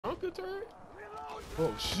a turret?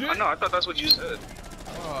 Oh shit! I know. I thought that's what you said.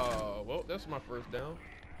 Oh, well, that's my first down.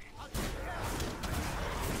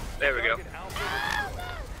 There we go.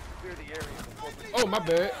 Oh, my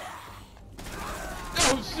bad.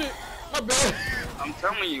 Oh shit, my bad. I'm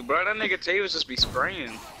telling you, bro. That nigga Tavis just be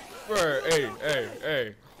spraying. Bro,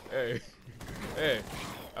 hey.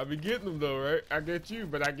 I be getting them though, right? I get you,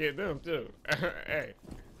 but I get them too. Hey.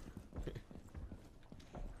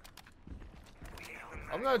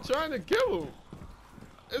 I'm not trying to kill him.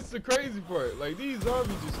 That's the crazy part. Like, these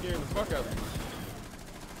zombies just scaring the fuck out of me.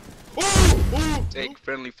 Ooh! Take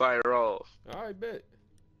friendly fire off. Alright, bet.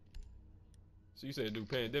 So you said do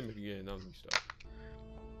pandemic again, don't you stop?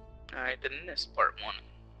 Alright, then this part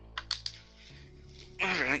 1.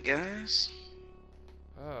 Alright, guys.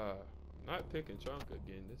 Not picking Chunk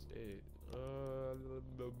again. This dead.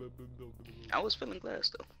 I was feeling glass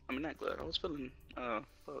though. I mean, not glad. I was feeling,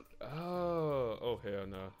 fuck. Oh hell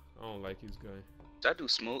no. I don't like his gun. Did I do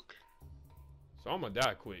smoke? So I'm gonna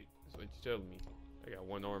die quick. That's what you're telling me. I got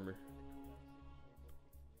 1 armor.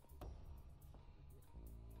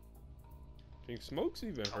 Think smokes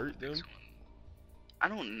even hurt them? I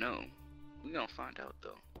don't know. We gonna find out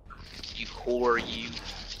though. You whore, you.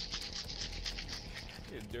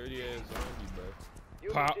 You dirty ass zombie, bro.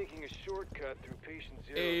 You'll Pop. be taking a shortcut through patient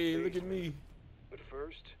zero. Hey, look at me. But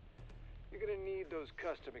first, you're gonna need those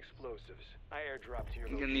custom explosives. I airdropped to your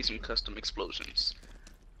You're location. gonna need some custom explosions.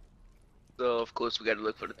 So of course we gotta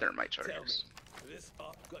look for the thermite charges. This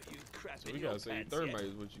op got you crap So in we your gotta say pants thermite yet?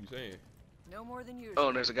 is what you saying. No more than usual.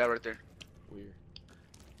 Oh, there's a guy right there. Weird.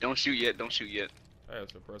 Don't shoot yet. Don't shoot yet. I have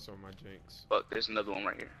suppressor on my jinx. Fuck, there's another one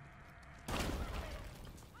right here.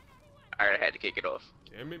 Alright, I had to kick it off.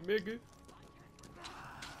 Damn it, nigga.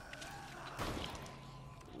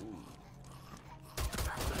 Ooh.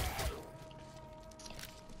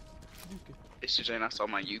 It's just I saw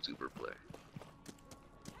my YouTuber play.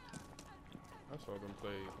 I saw them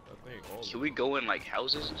play, I think, all of Can them. we go in like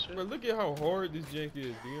houses and shit? But look at how hard this jank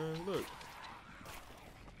is, Dion. Look.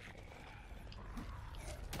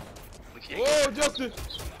 We can't Whoa, go in Justin!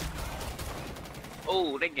 houses.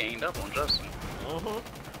 Oh, they gained up on Justin. Uh-huh.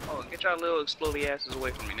 Oh, get y'all little explodey asses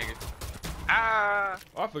away from me, nigga. Ah!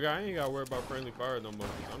 Oh, I forgot. I ain't gotta worry about friendly fire no more.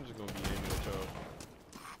 I'm just gonna be aiming at y'all.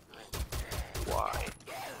 Why?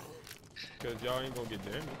 Cause y'all ain't gonna get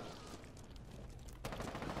damaged.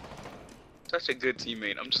 Such a good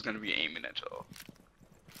teammate. I'm just gonna be aiming at y'all.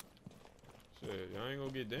 Shit, y'all ain't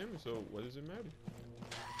gonna get damaged, so what does it matter?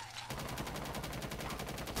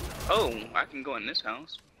 Oh, I can go in this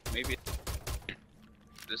house. Maybe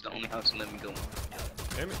this is the only house to let me go in.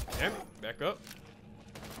 Damn it, back up.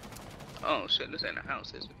 Oh shit, this ain't a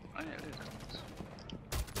house, is it? Oh yeah, it is a house.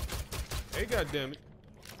 Hey, goddammit.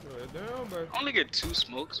 Go ahead down, bro. I only get 2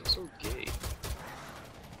 smokes. I'm so gay.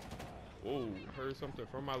 Whoa, heard something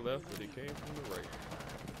from my left, but it came from the right.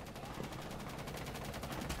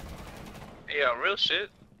 Yeah, real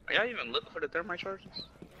shit. Are y'all even looking for the thermite charges?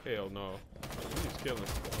 Hell no. We just killing.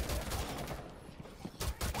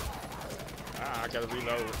 Ah, I gotta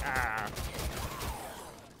reload. Ah.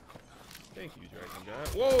 Thank you, Dragon God.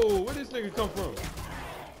 Whoa, where this nigga come from?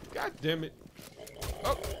 God damn it.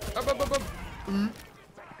 Oh, up.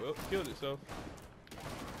 Well, killed itself.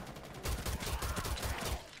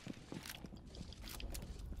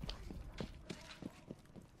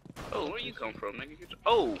 Oh, where you come from, nigga?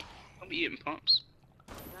 Oh, I'm be eating pumps.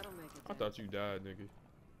 That'll make it. I thought you died, nigga.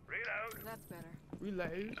 That's better.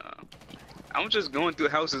 Reload. Nah. I'm just going through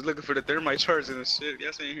houses looking for the thermite charges and shit.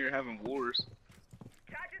 Y'all ain't here having wars.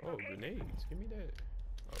 Oh, grenades. Give me that.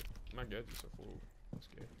 Oh, my gadgets are full. That's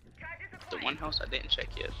good. The one house I didn't check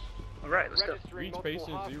yet. Alright, let's go. Reach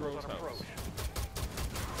patient Zero's house.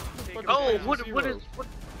 Oh,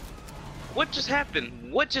 what just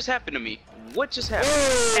happened? What just happened to me? What just happened?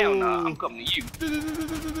 Whoa! Hell nah, I'm coming to you.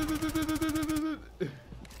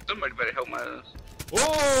 Somebody better help my ass.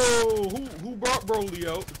 Whoa! Who brought Broly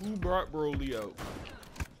out? Who brought Broly out?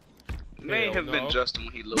 May Hell have no. been Justin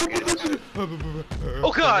when he located it.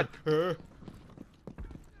 Oh god!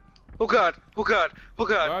 Oh god! Oh god! Oh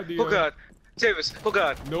god! Oh god! Tavis! Oh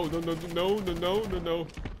god! No.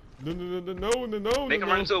 Make him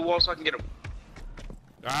run into a wall so I can get him.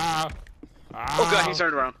 Ah! Oh god, he's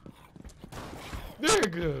turned around.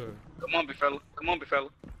 Nigga! Come on, big fella. Come on, big fella.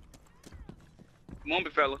 Come on,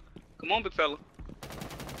 big fella. Come on, big fella.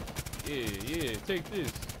 Yeah, take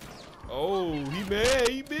this. Oh, he mad.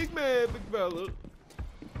 He big mad, big fella.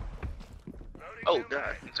 Oh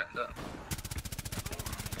god, he turned up.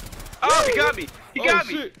 Oh, he got me! He got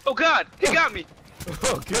me! Shit. Oh god, he got me!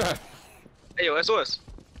 Oh god. Hey yo, SOS.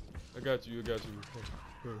 I got you. Tell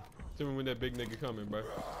me when that big nigga coming, bro.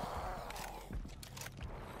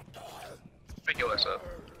 Pick your ass up.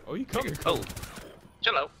 Oh, he coming. Oh,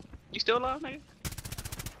 chill out. You still alive, nigga?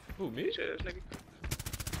 Who, me? Shit, ass nigga.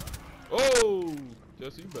 Oh,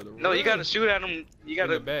 Jesse, you better run. No, you gotta shoot at him. You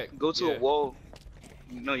gotta go to Yeah. a wall.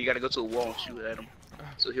 No, you gotta go to a wall and shoot at him.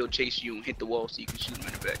 So he'll chase you and hit the wall so you can shoot him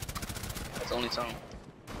in the back. That's the only time.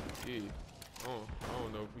 Yeah. I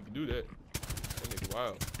don't know if we can do that. That nigga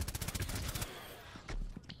wild.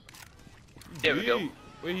 There we go.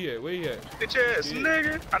 Where he at? Where he at? Bitch ass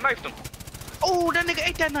nigga. I knifed him. Oh, that nigga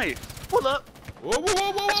ate that knife. Pull up. Whoa, whoa,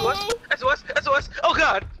 whoa, whoa, That's whoa, us. That's us. That's us. Oh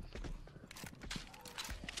god.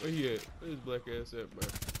 Where he at? Where his black ass at, bro?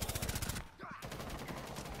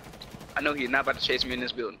 I know he's not about to chase me in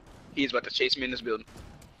this building. He's about to chase me in this building.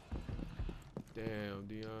 Damn,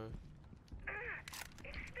 Dion.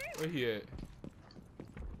 Where he at?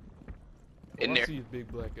 In I there. see his big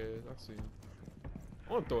black ass. I see him.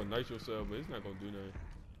 I want to throw a nitro cell, but it's not gonna do nothing.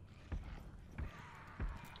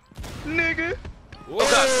 Nigga. Whoa,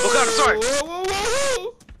 Oh god, I'm sorry. Whoa, whoa, whoa,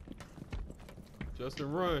 whoa.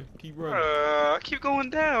 Justin, run. Keep running. I keep going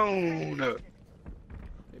down.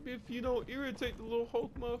 Maybe if you don't irritate the little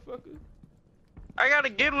Hulk motherfucker. I gotta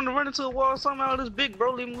get him to run into the wall somehow. This big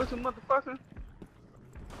broly looking motherfucker.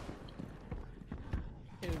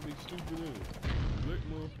 Can't be stupid in it. Black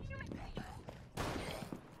motherfucker.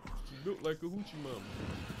 She built like a hoochie mama.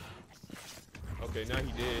 Okay, now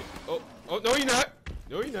he dead. Oh, no, he not.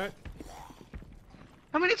 No, he not.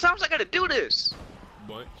 How many times I gotta do this?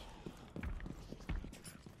 Bunch.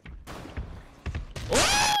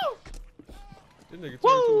 Oh! This nigga turned into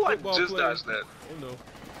Woo! a I football just player. dodged that. Oh no.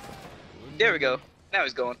 There we go. Now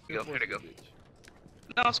he's going. Good Here we go.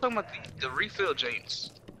 bitch. No, I was talking about the refill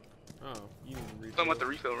James. Oh, you need to refill. Talking about the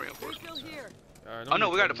refill Refill reinforcements. here. Alright, Oh no,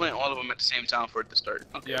 we gotta play plant all of them at the same time for it to start.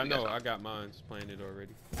 Okay, Yeah, I we got know. some. I got mine planted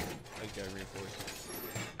already. I just gotta reinforce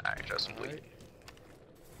it. Alright, trust him, please.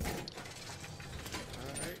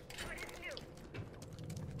 Alright.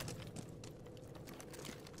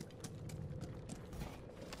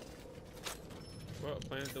 Well,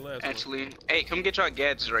 planted the last Actually, hey, come get your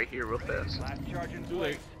gadgets right here real fast. Last charge in Too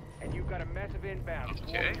place, late. and you've got a massive inbound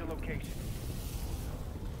Okay. towards your location.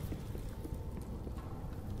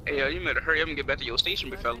 Hey, you better hurry up and get back to your station,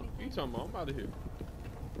 big fella. one. What you talking about? I'm out of here.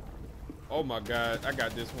 Oh my god, I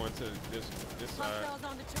got this one to this side. Hostiles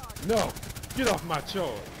on the charge. No! Get off my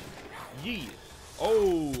charge! Yeah!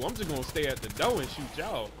 Oh, I'm just gonna stay at the door and shoot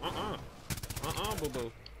y'all.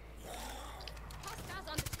 Boo-boo. Hostiles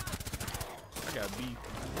on the charge. I got beef.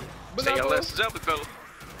 Say your lessons up, big fella.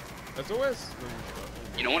 SOS.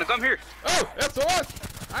 You don't want to come here. Oh, SOS!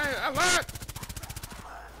 I lied!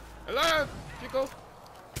 I lied, Chico.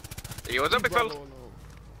 Hey, what's up, big fella?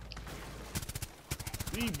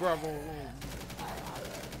 Leave Bravo alone.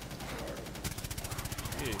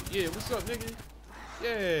 Yeah, what's up, nigga?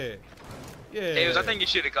 Yeah. Hey, I think you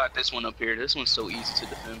should have got this one up here. This one's so easy to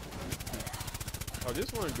defend. Oh,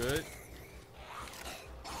 this one good.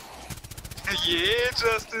 Yeah,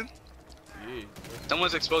 Justin. Yeah.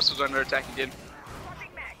 Someone's explosives under attack again.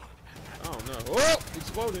 I don't know. Oh,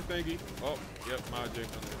 exploding thingy. Oh, yep, my object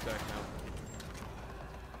under attack now.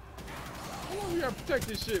 Oh, we gotta protect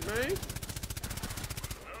this shit, man.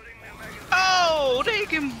 Oh, they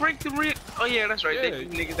can break the ring. Oh yeah, that's right. Yeah. They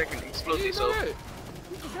niggas that can explode You themselves. know that.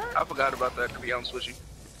 You forgot? I forgot about that, to be honest with you.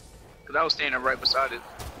 Cause I was standing right beside it.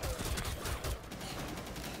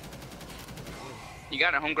 You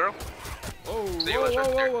got it, homegirl? Oh, See what's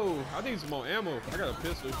right there. whoa. I need some more ammo. I got a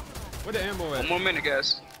pistol. Where the ammo at? One more minute,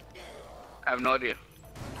 guys. I have no idea.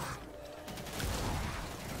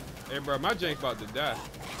 Hey, bro, my jank about to die.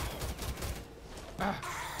 Ah,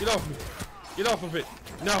 get off me. Get off of it.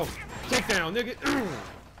 No. Take down, nigga.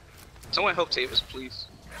 Someone help save us, please.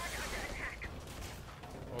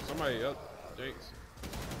 Oh, somebody else. Jinx.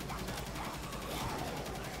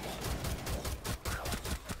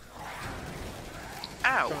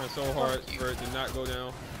 Ow. Trying so hard for it to not go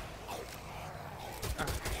down. Ah,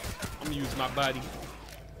 I'm gonna use my body.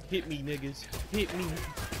 Hit me, niggas. Hit me.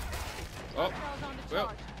 Oh, Hostiles on the well.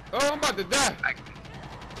 charge. Oh, I'm about to die.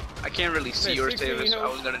 I can't really see Man, your 16 savers. I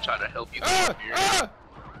health. was gonna try to help you. Ah! over here. Ah!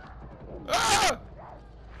 Ah!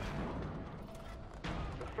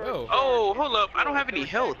 Oh. Oh, hold up. I don't have any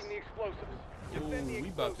health. Ooh, we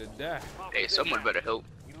about to die. Hey, someone better help.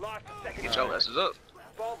 You lost a second. Get your asses up.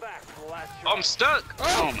 Fall back for the last Oh, I'm charge. stuck.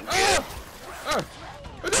 Oh my god.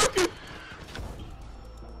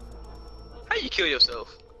 How you kill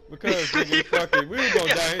yourself? Because nigga, fuck it, we was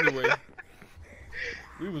gonna die anyway.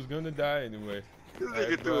 We was gonna die anyway. This Alright,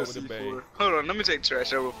 nigga go threw a out with a bang. C4. Hold on, let me take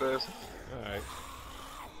trash out real fast. Alright.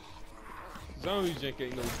 Zombie jank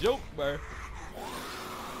ain't no joke, bro.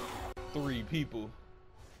 3 people.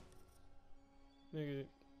 Nigga,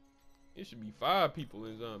 it should be 5 people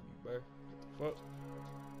in zombie, bro. Fuck.